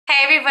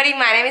Hey everybody,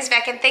 my name is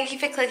Beck and thank you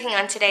for clicking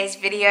on today's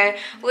video.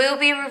 We'll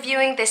be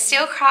reviewing the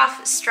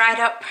Steelcraft Stride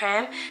Up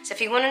Pram. So if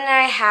you want to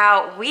know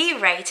how we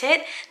rate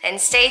it, then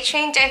stay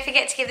tuned. Don't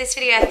forget to give this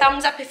video a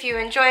thumbs up if you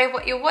enjoy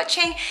what you're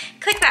watching.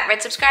 Click that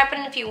red subscribe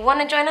button if you want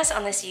to join us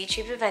on this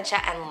YouTube adventure,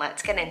 and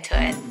let's get into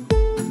it.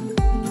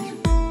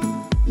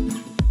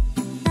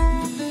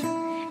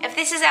 If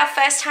this is our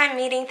first time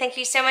meeting, thank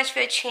you so much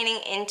for tuning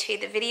into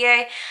the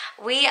video.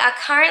 We are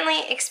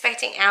currently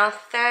expecting our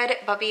third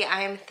Bobby.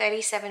 I am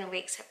 37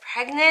 weeks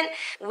pregnant.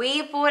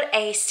 We bought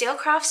a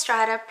Steelcraft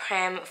Strider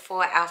pram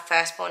for our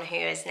firstborn, who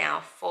is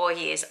now 4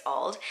 years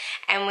old,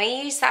 and we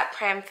use that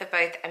pram for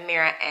both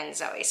Amira and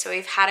Zoe. So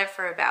we've had it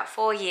for about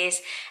 4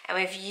 years and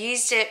we've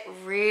used it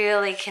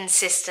really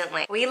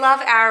consistently. We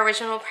love our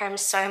original pram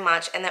so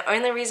much, and the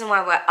only reason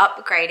why we're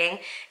upgrading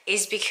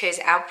is because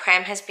our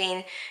pram has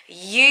been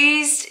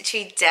used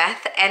to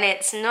death and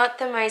it's not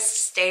the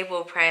most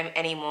stable pram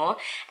anymore.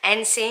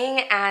 And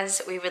seeing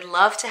as we would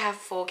love to have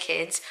 4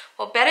 kids,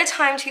 what better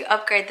time to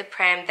upgrade the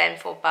pram than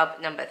for bub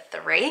number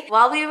 3.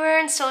 While we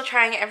were still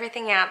trying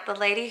everything out, the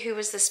lady who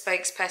was the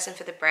spokesperson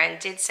for the brand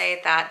did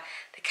say that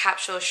the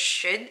capsule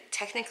should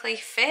technically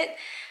fit.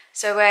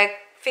 So we're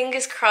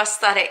fingers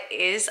crossed that it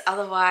is,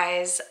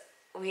 otherwise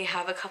we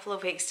have a couple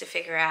of weeks to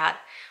figure out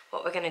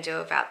what we're going to do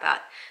about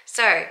that.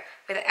 So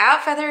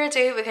without further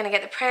ado, we're going to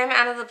get the pram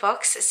out of the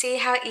box, see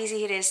how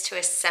easy it is to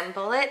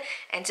assemble it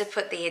and to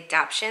put the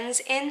adaptions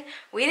in.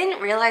 We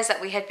didn't realize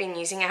that we had been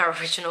using our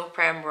original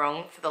pram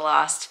wrong for the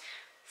last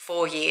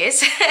 4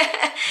 years.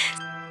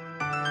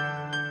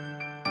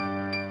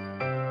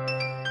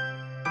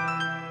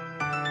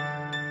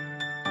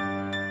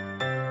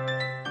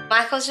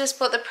 Michael's just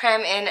brought the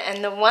pram in,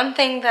 and the one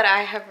thing that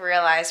I have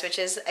realized, which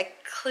is a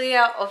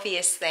clear,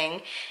 obvious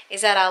thing, is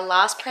that our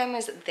last pram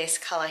was this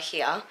color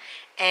here,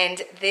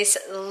 and this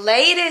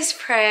latest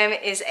pram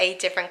is a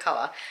different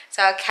color.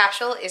 So our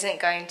capsule isn't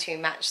going to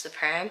match the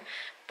pram,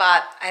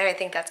 but I don't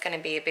think that's going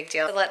to be a big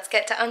deal. So let's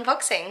get to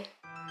unboxing.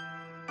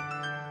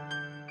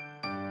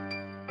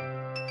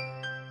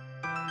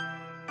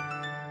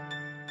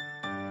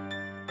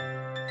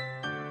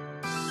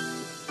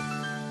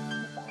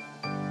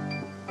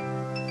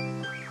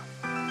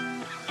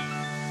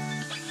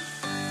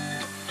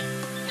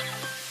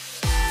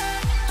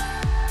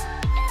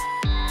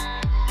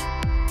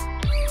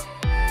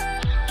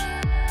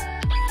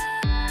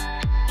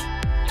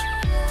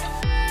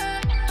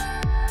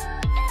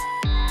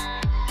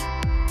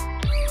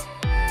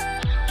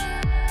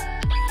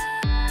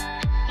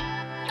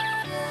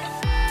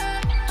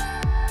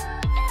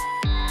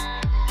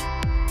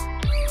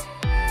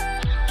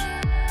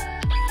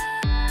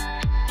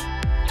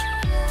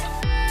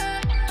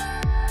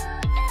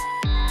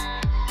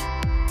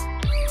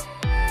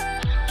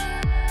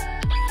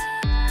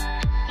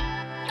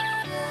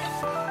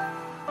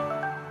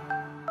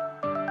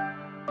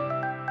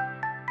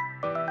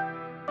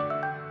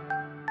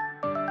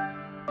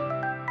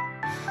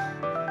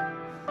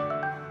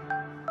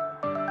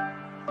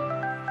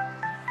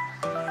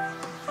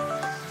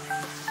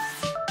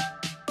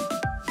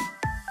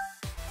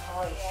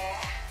 Oh yeah.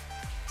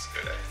 It's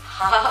good,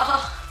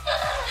 eh?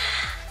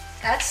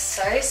 That's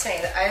so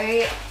sweet.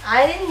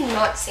 I did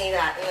not see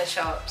that in the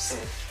shops.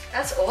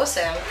 That's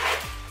awesome.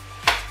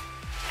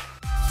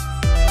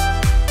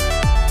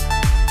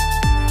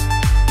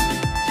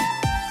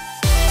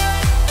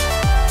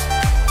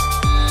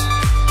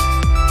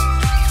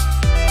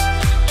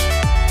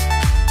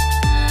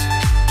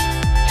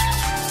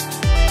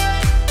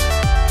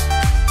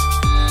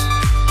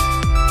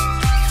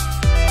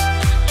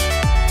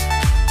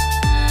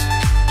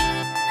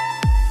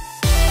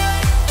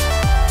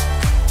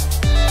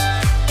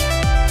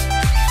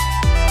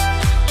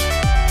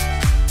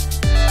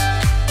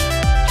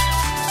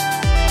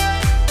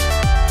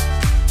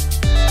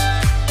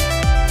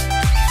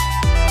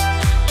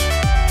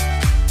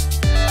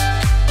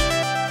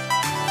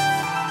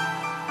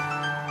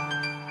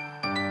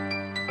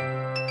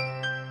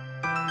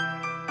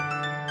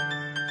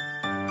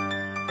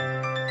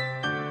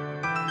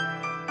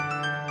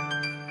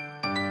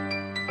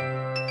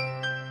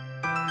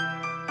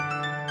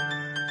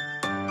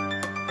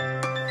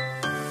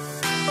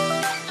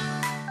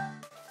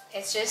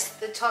 It's just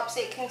the top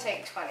seat can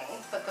take 20,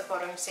 but the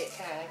bottom seat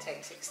can only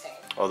take 16.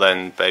 Well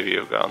then baby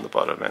will go on the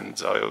bottom and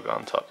Zoe will go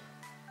on top.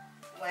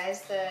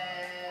 Where's the...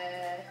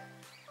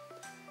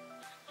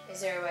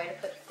 Is there a way to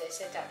put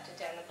this adapter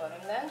down the bottom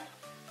then?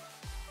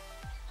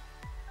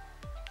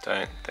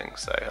 Don't think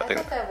so. I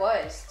thought there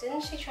was.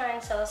 Didn't she try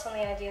and sell us on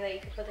the idea that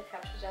you could put the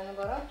capsule down the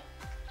bottom?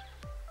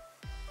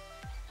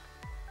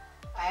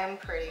 I am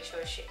pretty sure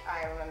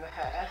I remember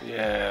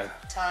her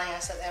telling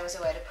us that there was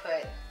a way to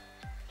put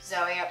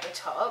Zoe up the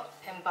top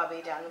and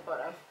Bubby down the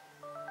bottom.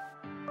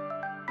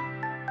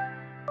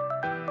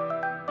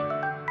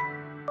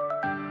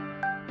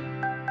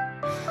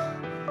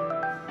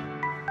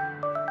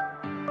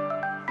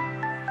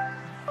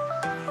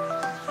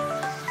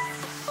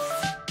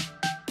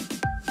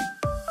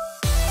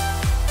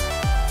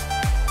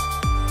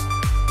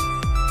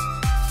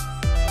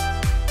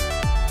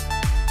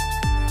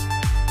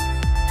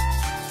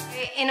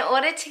 in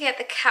order to get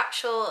the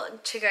capsule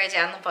to go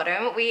down the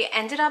bottom, we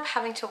ended up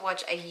having to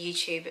watch a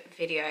YouTube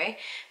video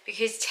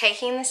because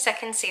taking the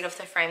second seat off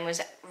the frame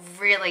was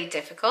really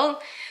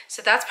difficult.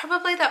 So that's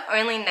probably the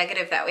only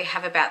negative that we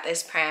have about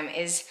this pram,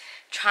 is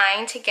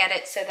trying to get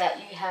it so that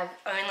you have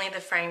only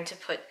the frame to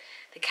put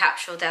the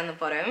capsule down the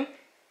bottom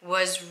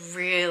was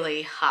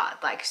really hard,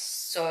 like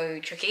so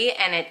tricky,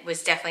 and it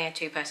was definitely a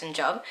two-person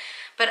job.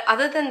 But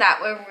other than that,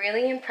 we're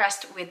really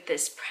impressed with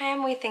this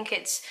pram. We think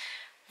it's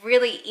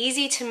really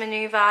easy to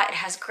maneuver. It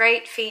has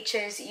great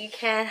features. You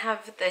can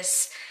have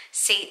this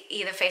seat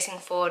either facing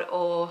forward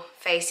or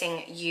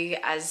facing you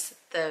as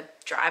the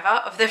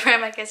driver of the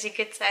pram, I guess you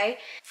could say.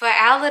 For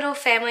our little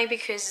family,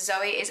 because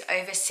Zoe is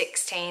over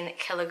 16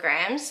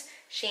 kilograms,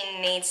 she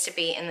needs to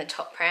be in the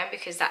top pram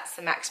because that's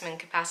the maximum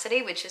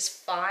capacity, which is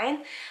fine.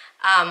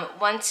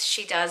 Once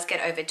she does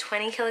get over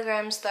 20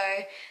 kilograms though,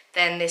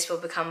 then this will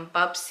become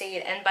bub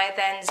seat, and by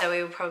then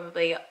Zoe will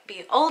probably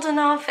be old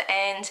enough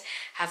and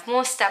have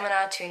more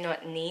stamina to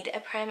not need a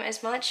pram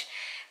as much.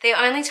 The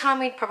only time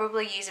we'd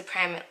probably use a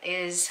pram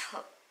is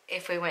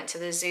if we went to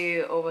the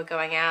zoo or we're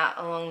going out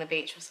along the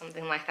beach or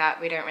something like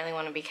that. We don't really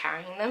want to be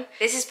carrying them.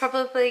 This is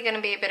probably going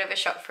to be a bit of a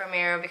shock for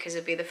Amira because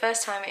it'll be the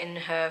first time in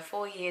her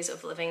 4 years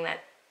of living that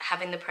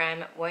having the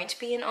pram won't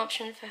be an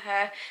option for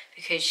her,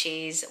 because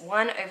she's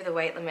 1, over the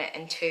weight limit,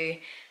 and 2,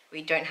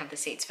 we don't have the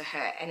seats for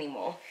her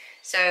anymore.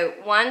 So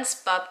once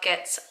Bub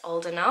gets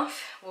old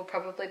enough, we'll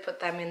probably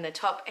put them in the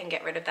top and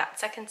get rid of that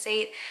second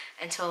seat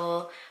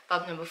until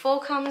Bub number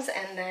 4 comes,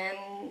 and then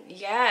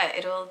yeah,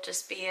 it'll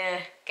just be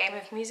a game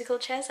of musical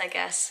chairs, I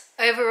guess.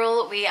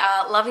 Overall, we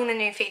are loving the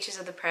new features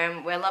of the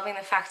pram. We're loving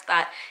the fact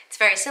that it's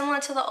very similar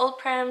to the old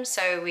pram,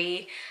 so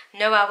we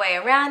know our way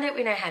around it,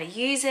 we know how to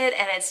use it,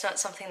 and it's not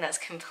something that's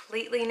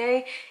completely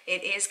new.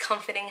 It is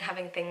comforting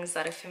having things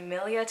that are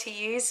familiar to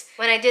use.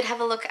 When I did have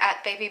a look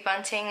at baby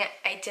bunting,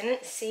 I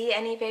didn't see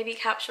any baby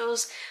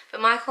capsules,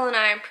 but Michael and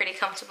I are pretty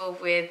comfortable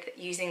with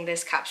using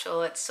this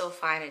capsule. It's still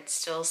fine, it's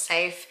still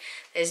safe.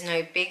 There's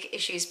no big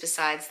issues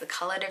besides the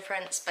color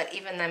difference, but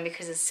even then,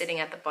 because it's sitting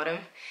at the bottom,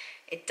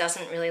 it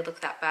doesn't really look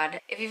that bad.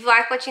 If you've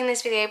liked watching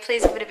this video,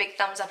 please give it a big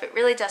thumbs up. It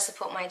really does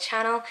support my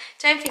channel.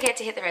 Don't forget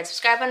to hit the red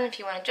subscribe button if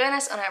you want to join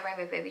us on our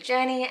rainbow baby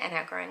journey and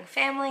our growing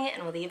family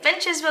and all the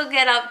adventures we'll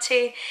get up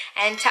to.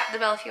 And tap the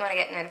bell if you want to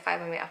get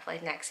notified when we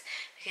upload next.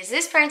 Because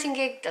this parenting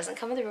gig doesn't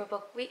come with a rule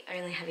book, we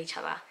only have each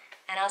other.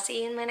 And I'll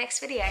see you in my next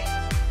video.